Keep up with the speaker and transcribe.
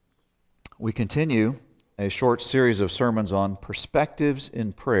We continue a short series of sermons on perspectives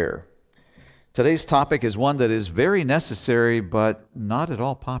in prayer. Today's topic is one that is very necessary but not at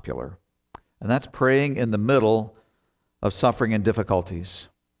all popular, and that's praying in the middle of suffering and difficulties.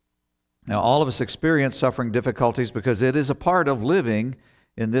 Now, all of us experience suffering difficulties because it is a part of living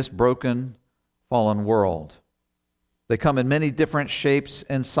in this broken, fallen world. They come in many different shapes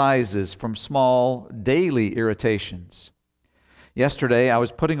and sizes, from small, daily irritations. Yesterday, I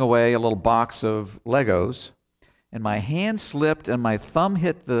was putting away a little box of Legos, and my hand slipped and my thumb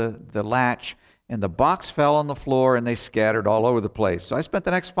hit the latch, and the box fell on the floor, and they scattered all over the place. So I spent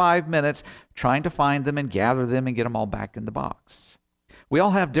the next 5 minutes trying to find them and gather them and get them all back in the box. We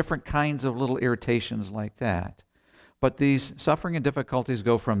all have different kinds of little irritations like that. But these suffering and difficulties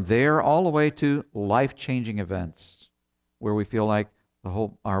go from there all the way to life-changing events where we feel like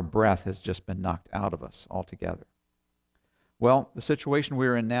our breath has just been knocked out of us altogether. Well, the situation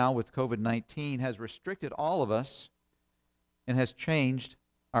we're in now with COVID-19 has restricted all of us and has changed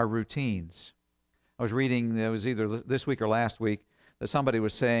our routines. I was reading, it was either this week or last week, that somebody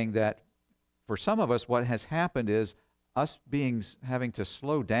was saying that for some of us what has happened is us having to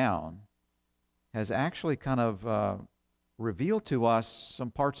slow down has actually kind of revealed to us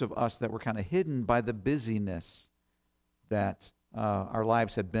some parts of us that were kind of hidden by the busyness that our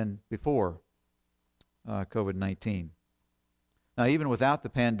lives had been before COVID-19. Now, even without the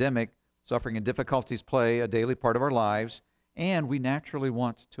pandemic, suffering and difficulties play a daily part of our lives, and we naturally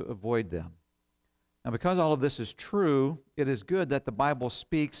want to avoid them. Now, because all of this is true, it is good that the Bible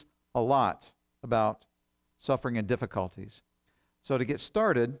speaks a lot about suffering and difficulties. So to get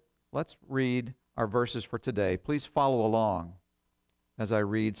started, let's read our verses for today. Please follow along as I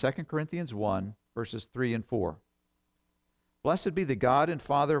read 2 Corinthians 1, verses 3 and 4. Blessed be the God and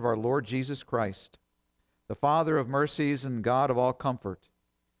Father of our Lord Jesus Christ, the Father of mercies and God of all comfort,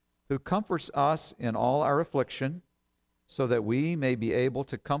 who comforts us in all our affliction, so that we may be able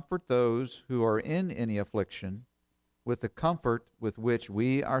to comfort those who are in any affliction with the comfort with which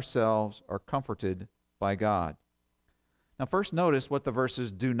we ourselves are comforted by God. Now, first notice what the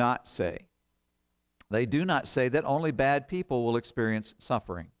verses do not say. They do not say that only bad people will experience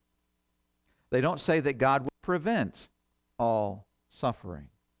suffering. They don't say that God will prevent all suffering.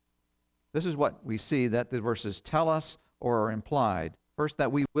 This is what we see that the verses tell us or are implied. First,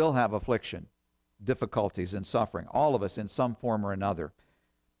 that we will have affliction, difficulties, and suffering, all of us in some form or another.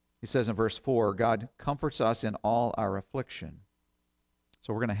 He says in verse 4, God comforts us in all our affliction.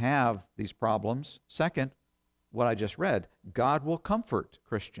 So we're going to have these problems. Second, what I just read, God will comfort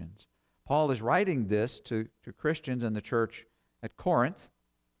Christians. Paul is writing this to Christians in the church at Corinth,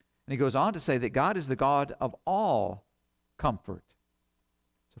 and he goes on to say that God is the God of all comfort.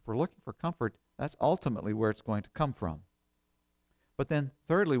 So if we're looking for comfort, that's ultimately where it's going to come from. But then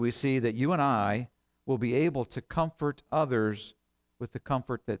thirdly, we see that you and I will be able to comfort others with the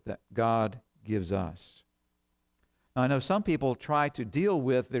comfort that God gives us. Now, I know some people try to deal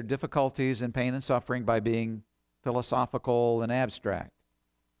with their difficulties and pain and suffering by being philosophical and abstract.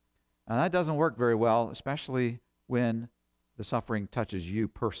 And that doesn't work very well, especially when the suffering touches you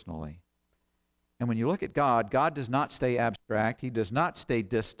personally. And when you look at God, God does not stay abstract. He does not stay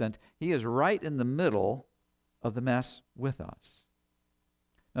distant. He is right in the middle of the mess with us.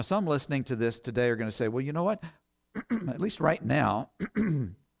 Now, some listening to this today are going to say, well, you know what? At least right now,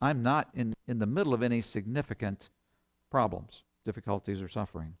 I'm not in the middle of any significant problems, difficulties, or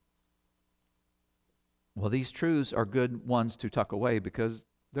suffering. Well, these truths are good ones to tuck away because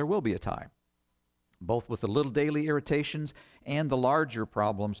there will be a time, both with the little daily irritations and the larger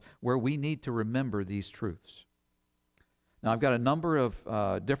problems, where we need to remember these truths. Now, I've got a number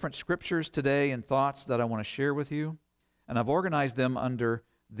of different scriptures today and thoughts that I want to share with you, and I've organized them under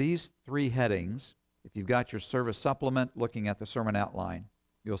these three headings. If you've got your service supplement looking at the sermon outline,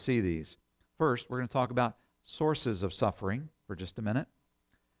 you'll see these. First, we're going to talk about sources of suffering for just a minute.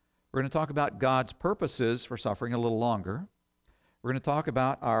 We're going to talk about God's purposes for suffering a little longer. We're going to talk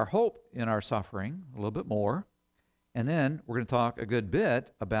about our hope in our suffering a little bit more. And then we're going to talk a good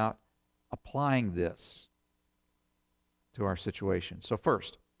bit about applying this to our situation. So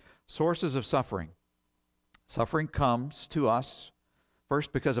first, sources of suffering. Suffering comes to us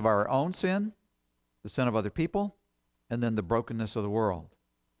first because of our own sin, the sin of other people, and then the brokenness of the world.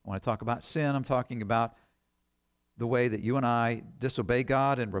 When I talk about sin, I'm talking about the way that you and I disobey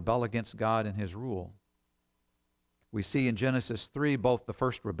God and rebel against God and His rule. We see in Genesis 3 both the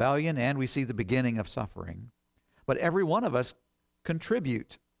first rebellion and we see the beginning of suffering. But every one of us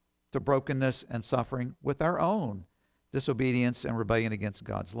contribute to brokenness and suffering with our own disobedience and rebellion against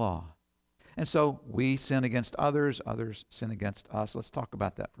God's law. And so we sin against others, others sin against us. Let's talk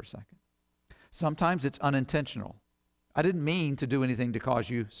about that for a second. Sometimes it's unintentional. I didn't mean to do anything to cause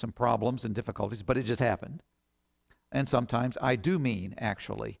you some problems and difficulties, but it just happened. And sometimes I do mean,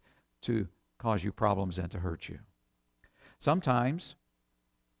 actually, to cause you problems and to hurt you. Sometimes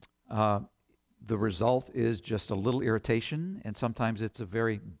the result is just a little irritation, and sometimes it's a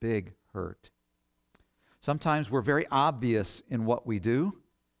very big hurt. Sometimes we're very obvious in what we do,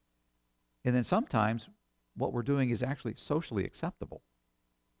 and then sometimes what we're doing is actually socially acceptable.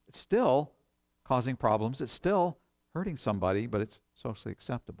 It's still causing problems. It's still hurting somebody, but it's socially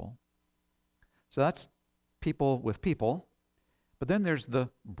acceptable. So that's people with people. But then there's the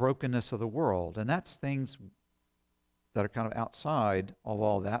brokenness of the world, and that's things that are kind of outside of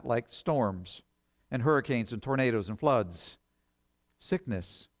all that, like storms and hurricanes and tornadoes and floods,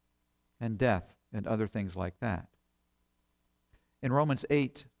 sickness and death and other things like that. In Romans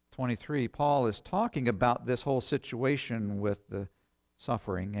 8:23, Paul is talking about this whole situation with the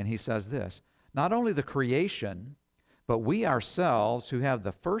suffering, and he says this: not only the creation, but we ourselves who have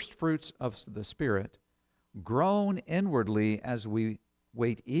the first fruits of the Spirit groan inwardly as we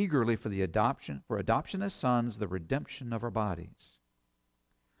wait eagerly for adoption as sons, the redemption of our bodies.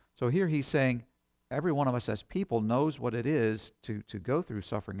 So here he's saying every one of us as people knows what it is to go through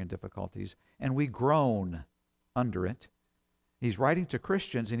suffering and difficulties, and we groan under it. He's writing to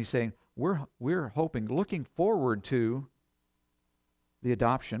Christians, and he's saying we're hoping, looking forward to the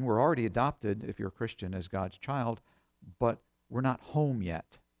adoption. We're already adopted, if you're a Christian, as God's child, but we're not home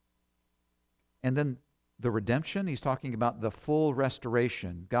yet. And then the redemption, he's talking about the full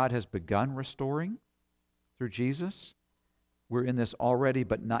restoration. God has begun restoring through Jesus. We're in this already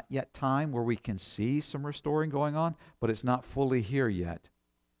but not yet time where we can see some restoring going on, but it's not fully here yet.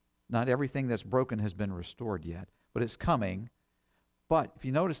 Not everything that's broken has been restored yet, but it's coming. But if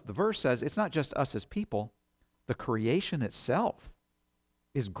you notice, the verse says it's not just us as people. The creation itself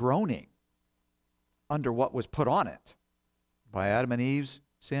is groaning under what was put on it by Adam and Eve's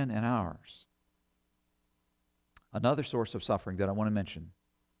sin and ours. Another source of suffering that I want to mention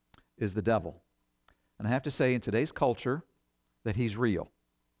is the devil. And I have to say, in today's culture, that he's real.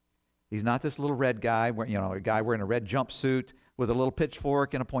 He's not this little red guy, a guy wearing a red jumpsuit with a little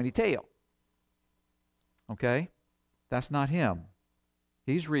pitchfork and a pointy tail. Okay? That's not him.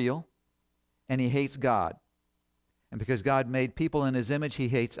 He's real, and he hates God. And because God made people in his image, he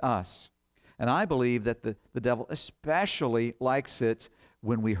hates us. And I believe that the devil especially likes it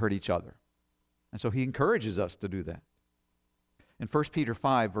when we hurt each other. And so he encourages us to do that. In 1 Peter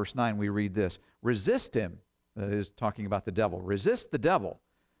 5, verse 9, we read this: resist him, that is talking about the devil. Resist the devil,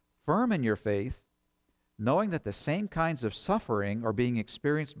 firm in your faith, knowing that the same kinds of suffering are being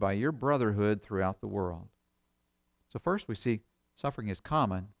experienced by your brotherhood throughout the world. So first we see suffering is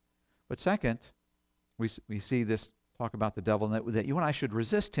common. But second, we see this talk about the devil, and that you and I should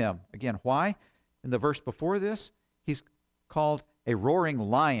resist him. Again, why? In the verse before this, he's called a roaring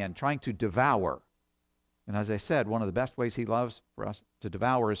lion trying to devour. And as I said, one of the best ways he loves for us to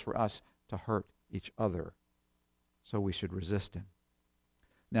devour is for us to hurt each other. So we should resist him.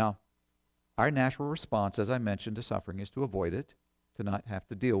 Now, our natural response, as I mentioned, to suffering is to avoid it, to not have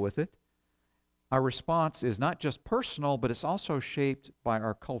to deal with it. Our response is not just personal, but it's also shaped by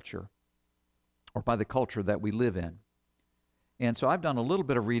our culture, or by the culture that we live in. And so I've done a little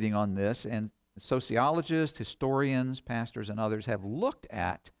bit of reading on this, and sociologists, historians, pastors, and others have looked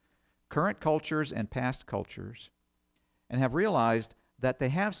at current cultures and past cultures and have realized that they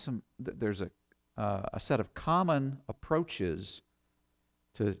have there's a set of common approaches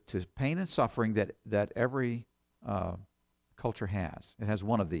to pain and suffering that every culture has. It has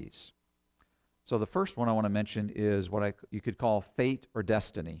one of these. So the first one I want to mention is what you could call fate or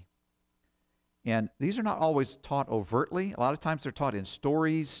destiny. And these are not always taught overtly. A lot of times they're taught in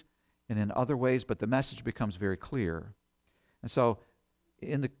stories and in other ways, but the message becomes very clear. And so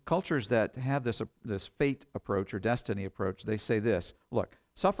in the cultures that have this fate approach or destiny approach, they say this: look,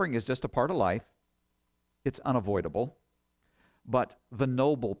 suffering is just a part of life. It's unavoidable. But the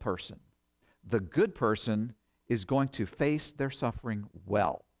noble person, the good person, is going to face their suffering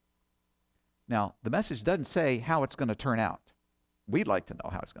well. Now, the message doesn't say how it's going to turn out. We'd like to know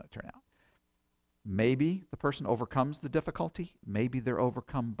how it's going to turn out. Maybe the person overcomes the difficulty. Maybe they're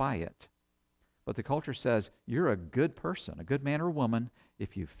overcome by it. But the culture says you're a good person, a good man or woman,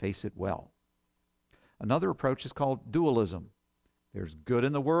 if you face it well. Another approach is called dualism. There's good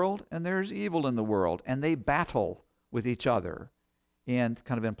in the world and there's evil in the world, and they battle with each other. And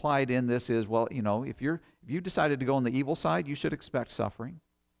kind of implied in this is, well, if you decided to go on the evil side, you should expect suffering.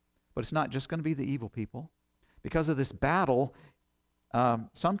 But it's not just going to be the evil people. Because of this battle,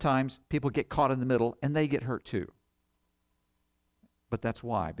 sometimes people get caught in the middle and they get hurt too. But that's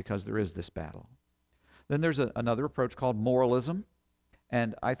why, because there is this battle. Then there's another approach called moralism.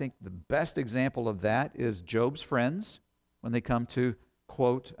 And I think the best example of that is Job's friends when they come to,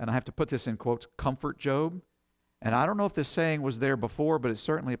 quote, and I have to put this in quotes, comfort Job. And I don't know if this saying was there before, but it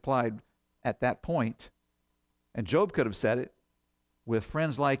certainly applied at that point. And Job could have said it, with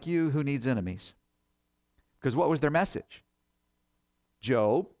friends like you, who needs enemies? Because what was their message?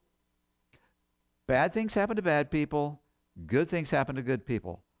 Job, bad things happen to bad people, good things happen to good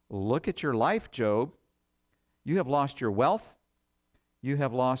people. Look at your life, Job. You have lost your wealth, you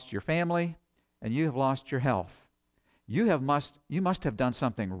have lost your family, and you have lost your health. You must have done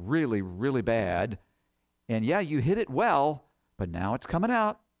something really, really bad. And yeah, you hid it well, but now it's coming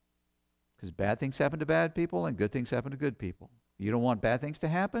out. Because bad things happen to bad people and good things happen to good people. You don't want bad things to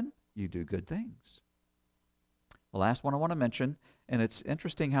happen, you do good things. The last one I want to mention, and it's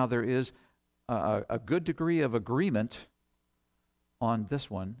interesting how there is a good degree of agreement on this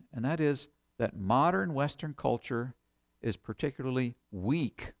one, and that is that modern Western culture is particularly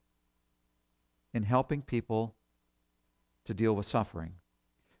weak in helping people to deal with suffering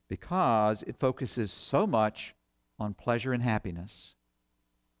because it focuses so much on pleasure and happiness.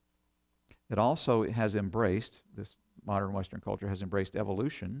 It also has embraced, this modern Western culture has embraced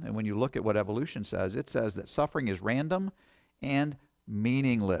evolution, and when you look at what evolution says, it says that suffering is random and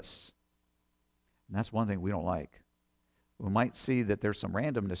meaningless. And that's one thing we don't like. We might see that there's some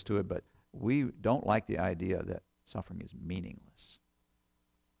randomness to it, but we don't like the idea that suffering is meaningless.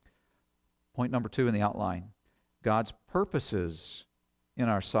 Point number 2 in the outline, God's purposes in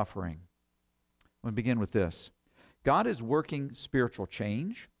our suffering. I'm going to begin with this. God is working spiritual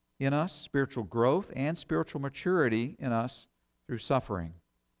change in us, spiritual growth, and spiritual maturity in us through suffering.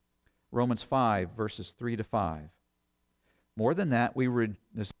 Romans 5, verses 3 to 5. More than that,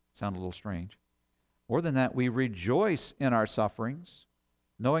 this sounds a little strange. More than that, we rejoice in our sufferings,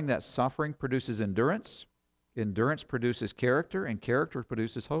 knowing that suffering produces endurance, endurance produces character, and character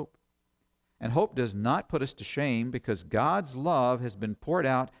produces hope. And hope does not put us to shame because God's love has been poured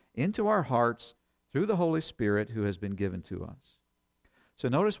out into our hearts through the Holy Spirit who has been given to us. So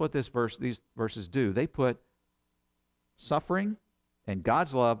notice what these verses do. They put suffering and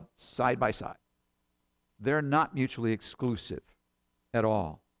God's love side by side. They're not mutually exclusive at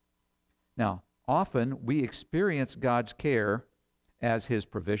all. Now, often we experience God's care as His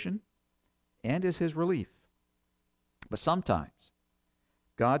provision and as His relief. But sometimes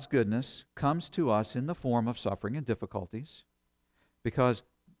God's goodness comes to us in the form of suffering and difficulties because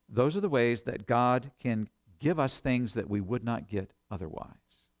those are the ways that God can give us things that we would not get otherwise.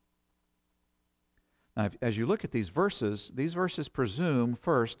 Now, as you look at these verses presume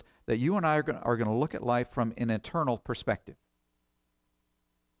first that you and I are going to look at life from an eternal perspective.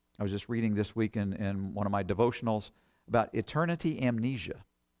 I was just reading this week in one of my devotionals about eternity amnesia.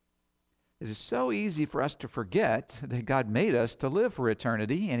 It is so easy for us to forget that God made us to live for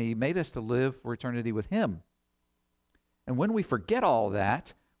eternity, and He made us to live for eternity with Him. And when we forget all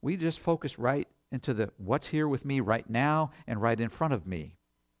that, we just focus right into the what's here with me right now and right in front of me.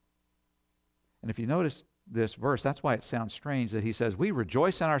 And if you notice this verse, that's why it sounds strange that he says, we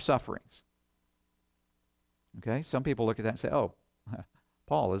rejoice in our sufferings. Okay, some people look at that and say, oh,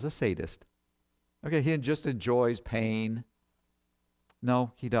 Paul is a sadist. Okay, he just enjoys pain.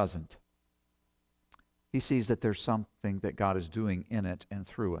 No, he doesn't. He sees that there's something that God is doing in it and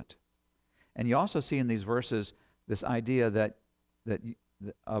through it. And you also see in these verses this idea that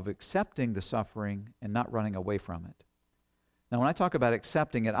of accepting the suffering and not running away from it. Now, when I talk about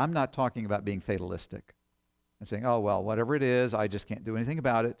accepting it, I'm not talking about being fatalistic and saying, oh, well, whatever it is, I just can't do anything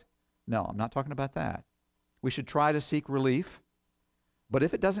about it. No, I'm not talking about that. We should try to seek relief, but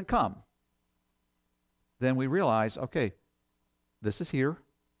if it doesn't come, then we realize, okay, this is here,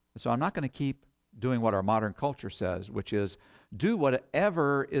 so I'm not going to keep doing what our modern culture says, which is do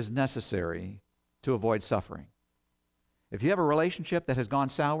whatever is necessary to avoid suffering. If you have a relationship that has gone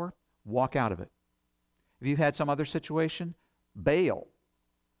sour, walk out of it. If you've had some other situation, bail.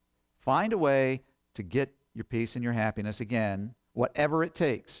 Find a way to get your peace and your happiness again, whatever it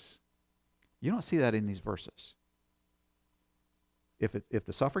takes. You don't see that in these verses. If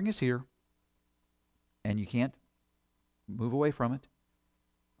the suffering is here and you can't move away from it,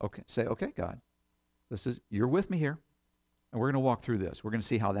 okay, say, okay, God, you're with me here, and we're going to walk through this. We're going to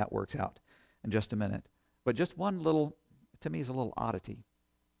see how that works out in just a minute. But just one little, to me, is a little oddity.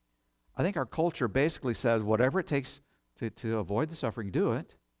 I think our culture basically says whatever it takes to avoid the suffering, do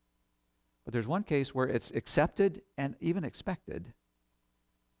it. But there's one case where it's accepted and even expected,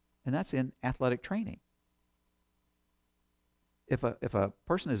 and that's in athletic training. If a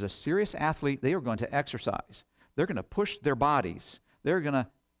person is a serious athlete, they are going to exercise. They're going to push their bodies. they're going to,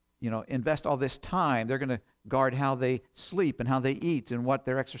 invest all this time. They're going to guard how they sleep and how they eat and what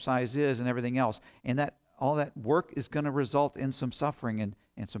their exercise is and everything else. And that all that work is going to result in some suffering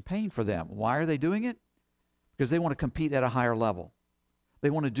and some pain for them. Why are they doing it? Because they want to compete at a higher level. They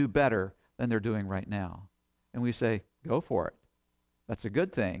want to do better than they're doing right now. And we say, go for it. That's a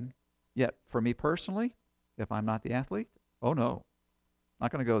good thing. Yet, for me personally, if I'm not the athlete, oh no,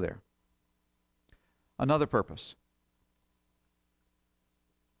 not going to go there. Another purpose.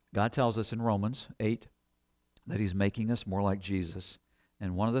 God tells us in Romans 8 that He's making us more like Jesus.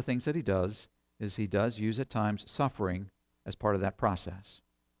 And one of the things that He does is He does use at times suffering as part of that process.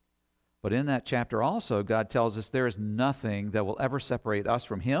 But in that chapter also, God tells us there is nothing that will ever separate us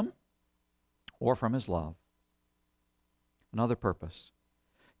from Him or from His love. Another purpose.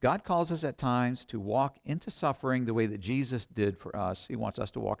 God calls us at times to walk into suffering the way that Jesus did for us. He wants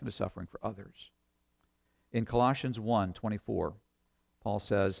us to walk into suffering for others. In Colossians 1:24, Paul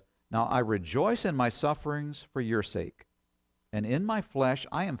says, "Now I rejoice in my sufferings for your sake, and in my flesh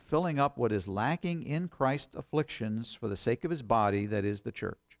I am filling up what is lacking in Christ's afflictions for the sake of His body, that is the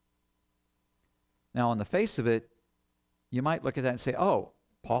church." Now, on the face of it, you might look at that and say, oh,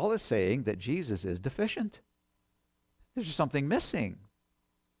 Paul is saying that Jesus is deficient. There's something missing.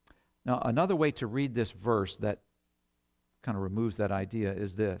 Now, another way to read this verse that kind of removes that idea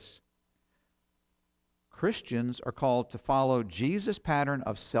is this. Christians are called to follow Jesus' pattern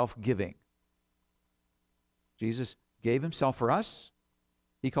of self-giving. Jesus gave Himself for us.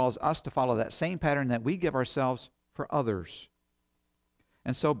 He calls us to follow that same pattern that we give ourselves for others.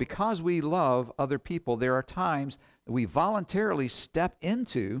 And so because we love other people, there are times that we voluntarily step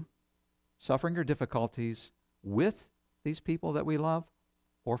into suffering or difficulties with these people that we love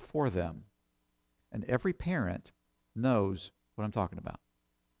or for them. And every parent knows what I'm talking about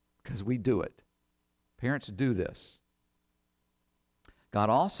because we do it. Parents do this. God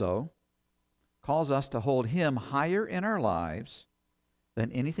also calls us to hold Him higher in our lives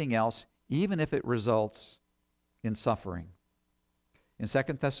than anything else, even if it results in suffering. In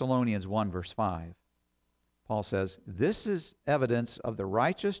 2 Thessalonians 1, verse 5, Paul says, "This is evidence of the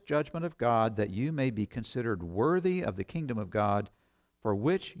righteous judgment of God, that you may be considered worthy of the kingdom of God, for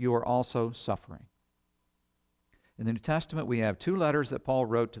which you are also suffering." In the New Testament, we have 2 letters that Paul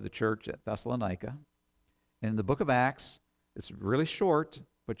wrote to the church at Thessalonica. In the book of Acts, it's really short,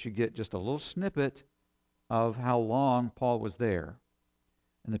 but you get just a little snippet of how long Paul was there.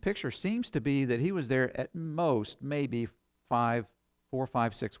 And the picture seems to be that he was there at most maybe 4,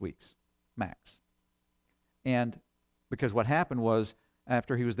 5, 6 weeks, max. And because what happened was,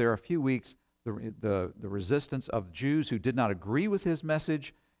 after he was there a few weeks, the resistance of Jews who did not agree with his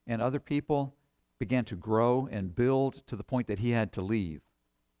message and other people began to grow and build to the point that he had to leave.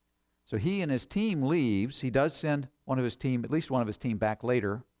 So he and his team leaves. He does send at least one of his team back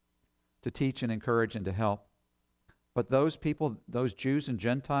later to teach and encourage and to help. But those people, those Jews and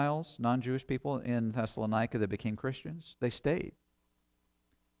Gentiles, non-Jewish people in Thessalonica that became Christians, they stayed,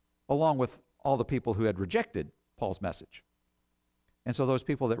 along with all the people who had rejected Paul's message. And so those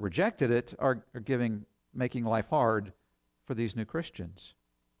people that rejected it are making life hard for these new Christians.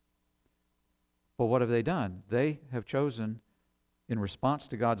 But what have they done? They have chosen, in response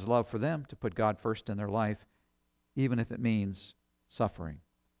to God's love for them, to put God first in their life, even if it means suffering.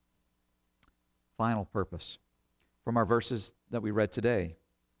 Final purpose from our verses that we read today.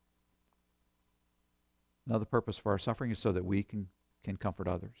 Another purpose for our suffering is so that we can comfort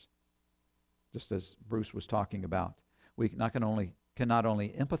others. Just as Bruce was talking about. We can not only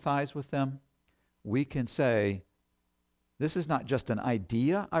empathize with them, we can say, this is not just an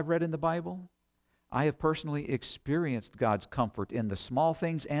idea I've read in the Bible. I have personally experienced God's comfort in the small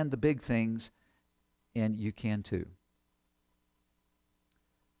things and the big things, and you can too.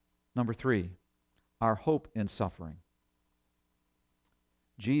 Number 3, our hope in suffering.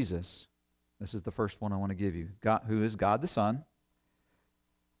 Jesus, this is the first one I want to give you, God, who is God the Son,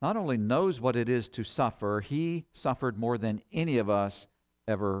 not only knows what it is to suffer, He suffered more than any of us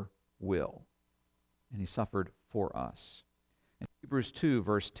ever will. And He suffered for us. In Hebrews 2,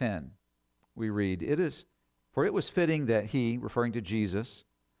 verse 10, we read, "For it was fitting that He," referring to Jesus,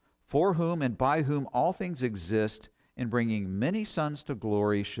 "for whom and by whom all things exist, in bringing many sons to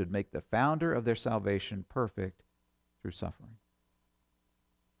glory, should make the founder of their salvation perfect through suffering."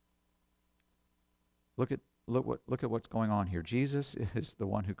 Look at what's going on here. Jesus is the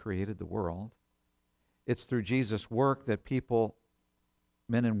one who created the world. It's through Jesus' work that people,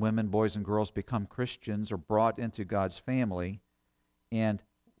 men and women, boys and girls, become Christians or brought into God's family. And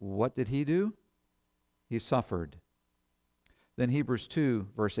what did He do? He suffered. Then Hebrews 2,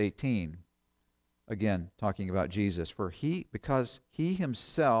 verse 18. again, talking about Jesus. Because he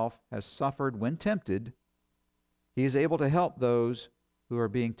himself has suffered when tempted, he is able to help those who are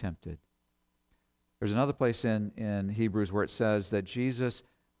being tempted. There's another place in Hebrews where it says that Jesus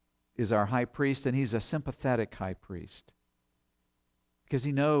is our high priest, and he's a sympathetic high priest. Because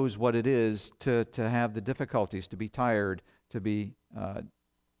he knows what it is to have the difficulties, to be tired, to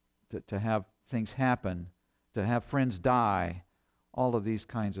have things happen, to have friends die, all of these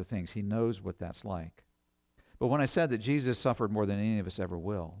kinds of things. He knows what that's like. But when I said that Jesus suffered more than any of us ever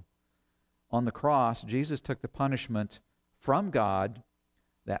will, on the cross, Jesus took the punishment from God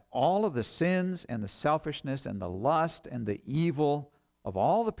that all of the sins and the selfishness and the lust and the evil of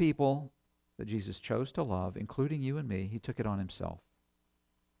all the people that Jesus chose to love, including you and me, he took it on himself.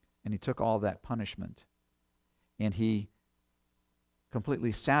 And he took all that punishment. And he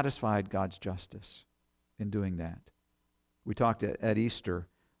completely satisfied God's justice in doing that. We talked at Easter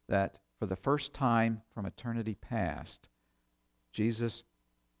that for the first time from eternity past, Jesus'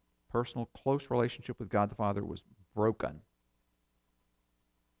 personal, close relationship with God the Father was broken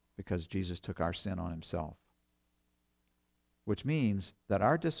because Jesus took our sin on himself. Which means that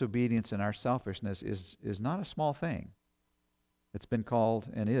our disobedience and our selfishness is not a small thing. It's been called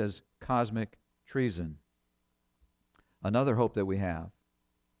and is cosmic treason. Another hope that we have,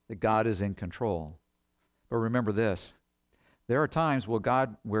 that God is in control. But remember this, there are times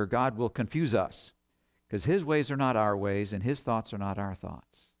where God will confuse us, because his ways are not our ways and his thoughts are not our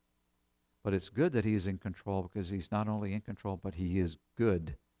thoughts. But it's good that he's in control, because he's not only in control, but he is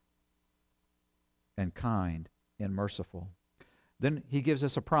good and kind and merciful. Then he gives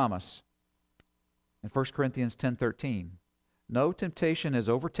us a promise in 1 Corinthians 10:13. No temptation has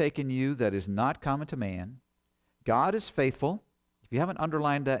overtaken you that is not common to man. God is faithful. If you haven't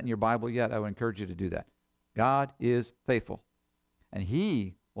underlined that in your Bible yet, I would encourage you to do that. God is faithful. And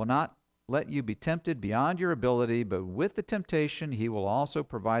he will not let you be tempted beyond your ability, but with the temptation he will also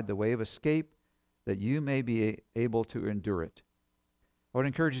provide the way of escape that you may be able to endure it. I would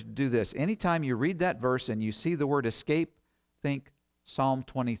encourage you to do this. Anytime you read that verse and you see the word escape, think Psalm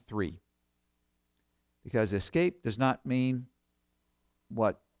 23. Because escape does not mean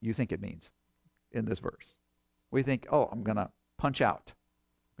what you think it means in this verse. We think, oh, I'm going to punch out.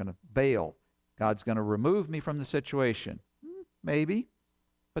 I'm going to bail. God's going to remove me from the situation. Maybe,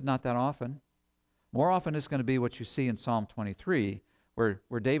 but not that often. More often it's going to be what you see in Psalm 23,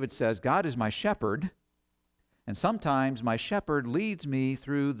 where David says, God is my shepherd, and sometimes my shepherd leads me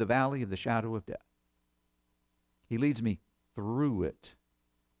through the valley of the shadow of death. He leads me through it.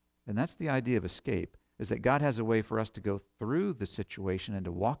 And that's the idea of escape, is that God has a way for us to go through the situation and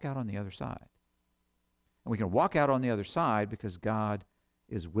to walk out on the other side. And we can walk out on the other side because God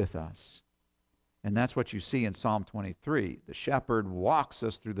is with us. And that's what you see in Psalm 23. The shepherd walks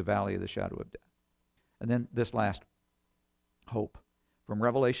us through the valley of the shadow of death. And then this last hope from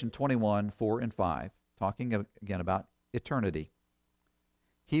Revelation 21:4 and 5, talking again about eternity.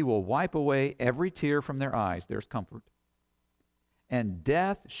 He will wipe away every tear from their eyes. There's comfort. And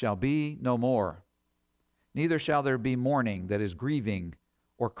death shall be no more. Neither shall there be mourning, that is grieving,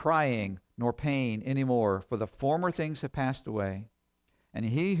 or crying, nor pain any more, for the former things have passed away. And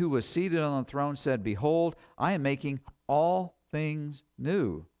he who was seated on the throne said, Behold, I am making all things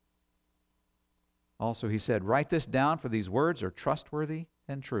new. Also he said, Write this down, for these words are trustworthy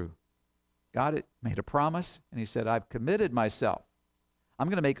and true. God had made a promise, and he said, I've committed myself. I'm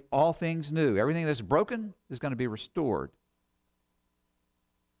going to make all things new. Everything that's broken is going to be restored.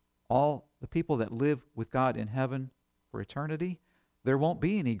 All the people that live with God in heaven for eternity, there won't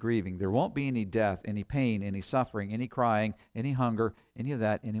be any grieving. There won't be any death, any pain, any suffering, any crying, any hunger, any of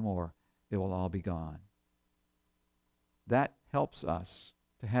that anymore. It will all be gone. That helps us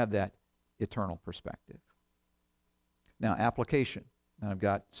to have that eternal perspective. Now, application. Now, I've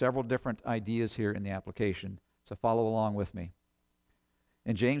got several different ideas here in the application, so follow along with me.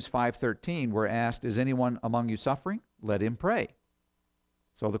 In James 5:13, we're asked, Is anyone among you suffering? Let him pray.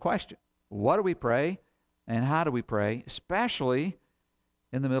 So the question, what do we pray and how do we pray, especially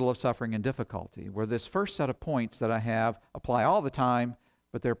in the middle of suffering and difficulty, where this first set of points that I have apply all the time,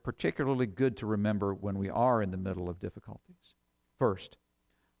 but they're particularly good to remember when we are in the middle of difficulties. First,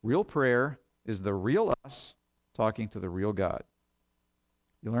 real prayer is the real us talking to the real God.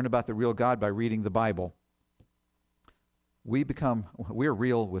 You learn about the real God by reading the Bible. We're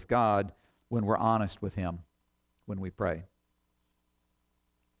real with God when we're honest with Him, when we pray.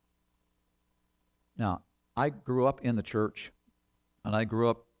 Now, I grew up in the church, and I grew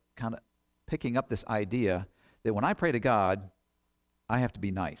up kind of picking up this idea that when I pray to God, I have to be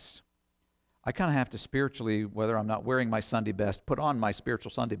nice. I kind of have to spiritually, whether I'm not wearing my Sunday best, put on my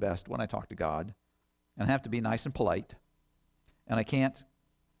spiritual Sunday best when I talk to God. and I have to be nice and polite, and I can't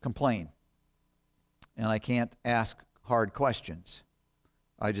complain, and I can't ask hard questions.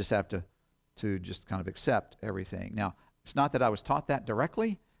 I just have to just kind of accept everything. Now, it's not that I was taught that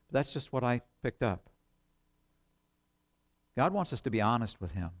directly, but that's just what I picked up. God wants us to be honest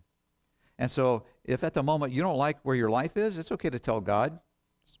with Him. And so if at the moment you don't like where your life is, it's okay to tell God.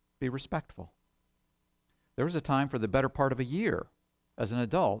 Just be respectful. There was a time for the better part of a year as an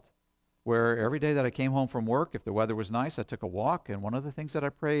adult where every day that I came home from work, if the weather was nice, I took a walk, and one of the things that I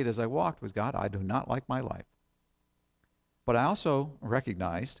prayed as I walked was, God, I do not like my life. But I also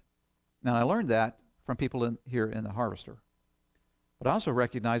recognized, and I learned that from people here in the Harvester, but I also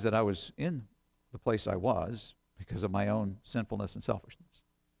recognized that I was in the place I was because of my own sinfulness and selfishness.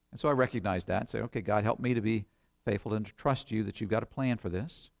 And so I recognized that and say, okay, God, help me to be faithful and to trust you that you've got a plan for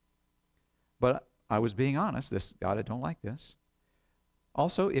this. But I was being honest. God, I don't like this.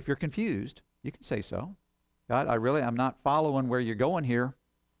 Also, if you're confused, you can say so. God, I'm not following where you're going here.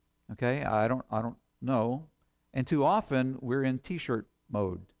 Okay, I don't know. And too often we're in T-shirt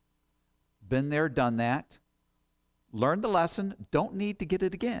mode. Been there, done that. Learned the lesson. Don't need to get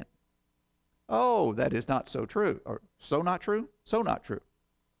it again. Oh, that is not so true. Or so not true? So not true.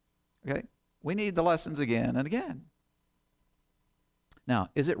 Okay? We need the lessons again and again. Now,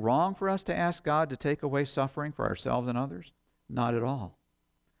 is it wrong for us to ask God to take away suffering for ourselves and others? Not at all.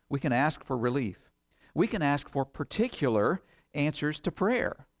 We can ask for relief. We can ask for particular answers to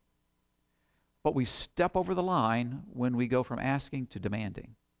prayer. But we step over the line when we go from asking to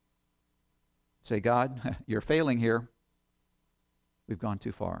demanding. Say, God, you're failing here. We've gone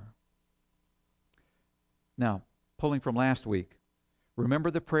too far. Now, pulling from last week,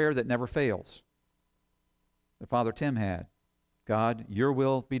 remember the prayer that never fails that Father Tim had. God, your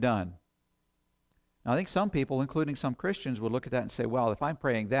will be done. Now, I think some people, including some Christians, would look at that and say, well, if I'm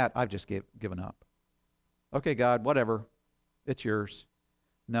praying that, I've just given up. Okay, God, whatever. It's yours.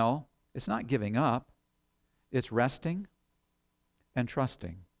 No, it's not giving up. It's resting and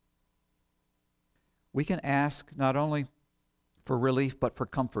trusting. We can ask not only for relief, but for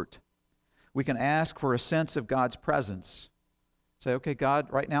comfort. We can ask for a sense of God's presence. Say, okay, God,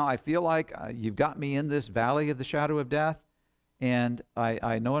 right now I feel like you've got me in this valley of the shadow of death, and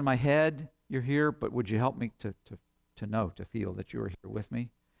I know in my head you're here, but would you help me to know, to feel that you are here with me?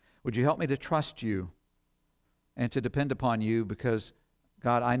 Would you help me to trust you and to depend upon you, because,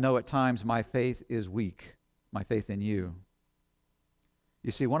 God, I know at times my faith is weak, my faith in you.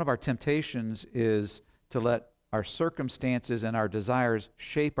 You see, one of our temptations is to let our circumstances and our desires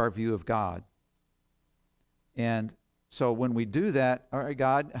shape our view of God. And so when we do that, all right,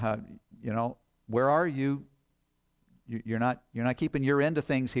 God, where are you? You're not keeping your end of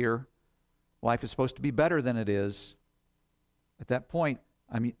things here. Life is supposed to be better than it is. At that point,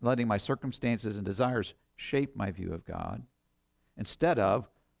 I'm letting my circumstances and desires shape my view of God instead of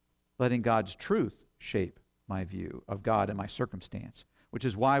letting God's truth shape my view of God and my circumstance, which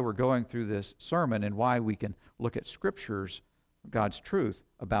is why we're going through this sermon and why we can look at Scriptures, God's truth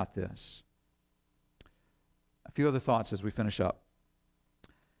about this. A few other thoughts as we finish up.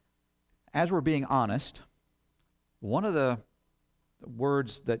 As we're being honest, one of the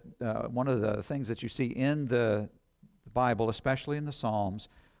words that, one of the things that you see in the Bible, especially in the Psalms,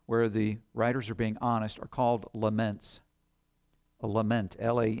 where the writers are being honest, are called laments. A lament,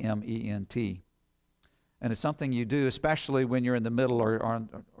 L-A-M-E-N-T. And it's something you do, especially when you're in the middle or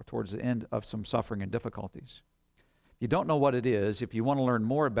towards the end of some suffering and difficulties. If you don't know what it is, if you want to learn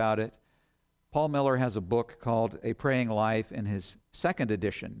more about it, Paul Miller has a book called A Praying Life in his second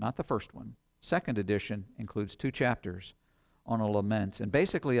edition, not the first one. Second edition includes 2 chapters on a lament. And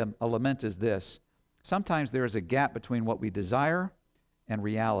basically a lament is this. Sometimes there is a gap between what we desire and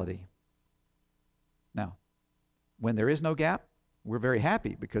reality. Now, when there is no gap, we're very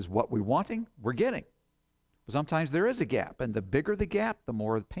happy because what we're wanting, we're getting. But sometimes there is a gap, and the bigger the gap, the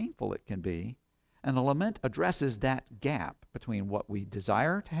more painful it can be. And the lament addresses that gap between what we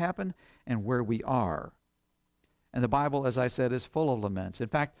desire to happen and where we are. And the Bible, as I said, is full of laments. In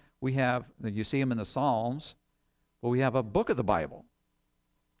fact, you see them in the Psalms, but we have a book of the Bible.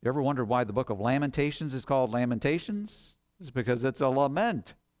 You ever wondered why the book of Lamentations is called Lamentations? It's because it's a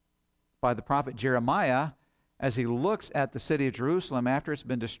lament by the prophet Jeremiah as he looks at the city of Jerusalem after it's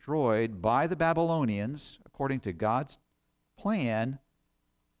been destroyed by the Babylonians, according to God's plan,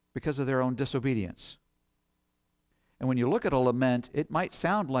 because of their own disobedience. And when you look at a lament, it might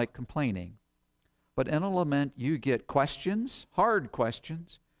sound like complaining. But in a lament, you get questions, hard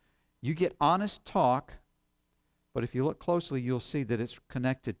questions. You get honest talk. But if you look closely, you'll see that it's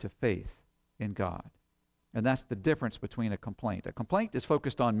connected to faith in God. And that's the difference between a complaint. A complaint is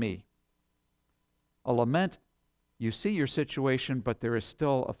focused on me. A lament, you see your situation, but there is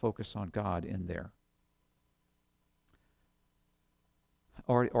still a focus on God in there.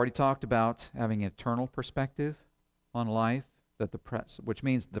 Already talked about having an eternal perspective on life, which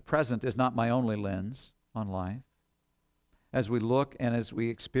means the present is not my only lens on life. As we look and as we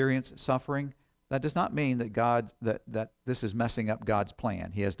experience suffering, that does not mean that this is messing up God's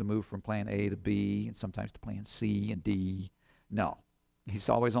plan. He has to move from plan A to B and sometimes to plan C and D. No. He's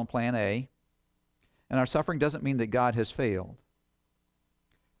always on plan A. And our suffering doesn't mean that God has failed.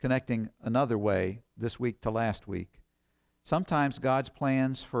 Connecting another way this week to last week, sometimes God's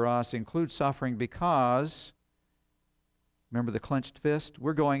plans for us include suffering because, remember the clenched fist?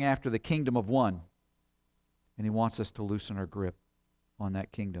 We're going after the kingdom of one. And He wants us to loosen our grip on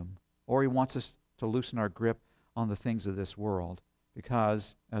that kingdom. Or He wants us to loosen our grip on the things of this world.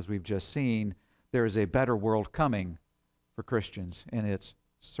 Because, as we've just seen, there is a better world coming for Christians, and it's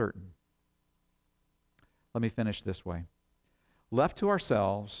certain. Let me finish this way. Left to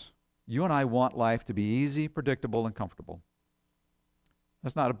ourselves, you and I want life to be easy, predictable, and comfortable.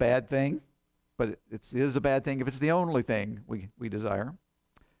 That's not a bad thing, but it is a bad thing if it's the only thing we desire.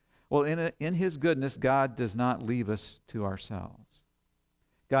 Well, in His goodness, God does not leave us to ourselves.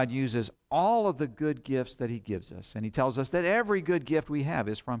 God uses all of the good gifts that He gives us, and He tells us that every good gift we have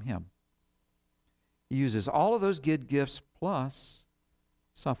is from Him. He uses all of those good gifts plus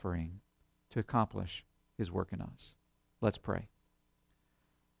suffering to accomplish His work in us. Let's pray.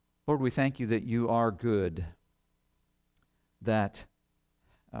 Lord, we thank You that You are good, that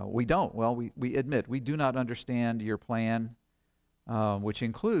we admit we do not understand Your plan, which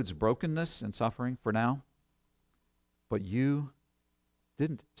includes brokenness and suffering for now, but You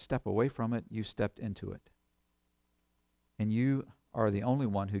didn't step away from it, You stepped into it. And You are the only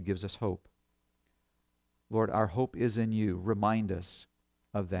one who gives us hope. Lord, our hope is in You. Remind us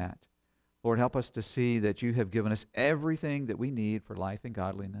of that. Lord, help us to see that You have given us everything that we need for life and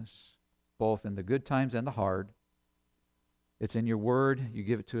godliness, both in the good times and the hard. It's in Your Word. You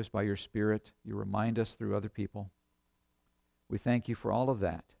give it to us by Your Spirit. You remind us through other people. We thank You for all of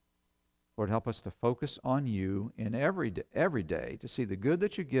that. Lord, help us to focus on You in every day to see the good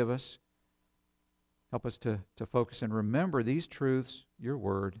that You give us. Help us to focus and remember these truths, Your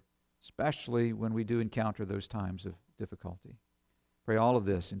Word, especially when we do encounter those times of difficulty. Pray all of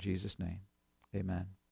this in Jesus' name. Amen.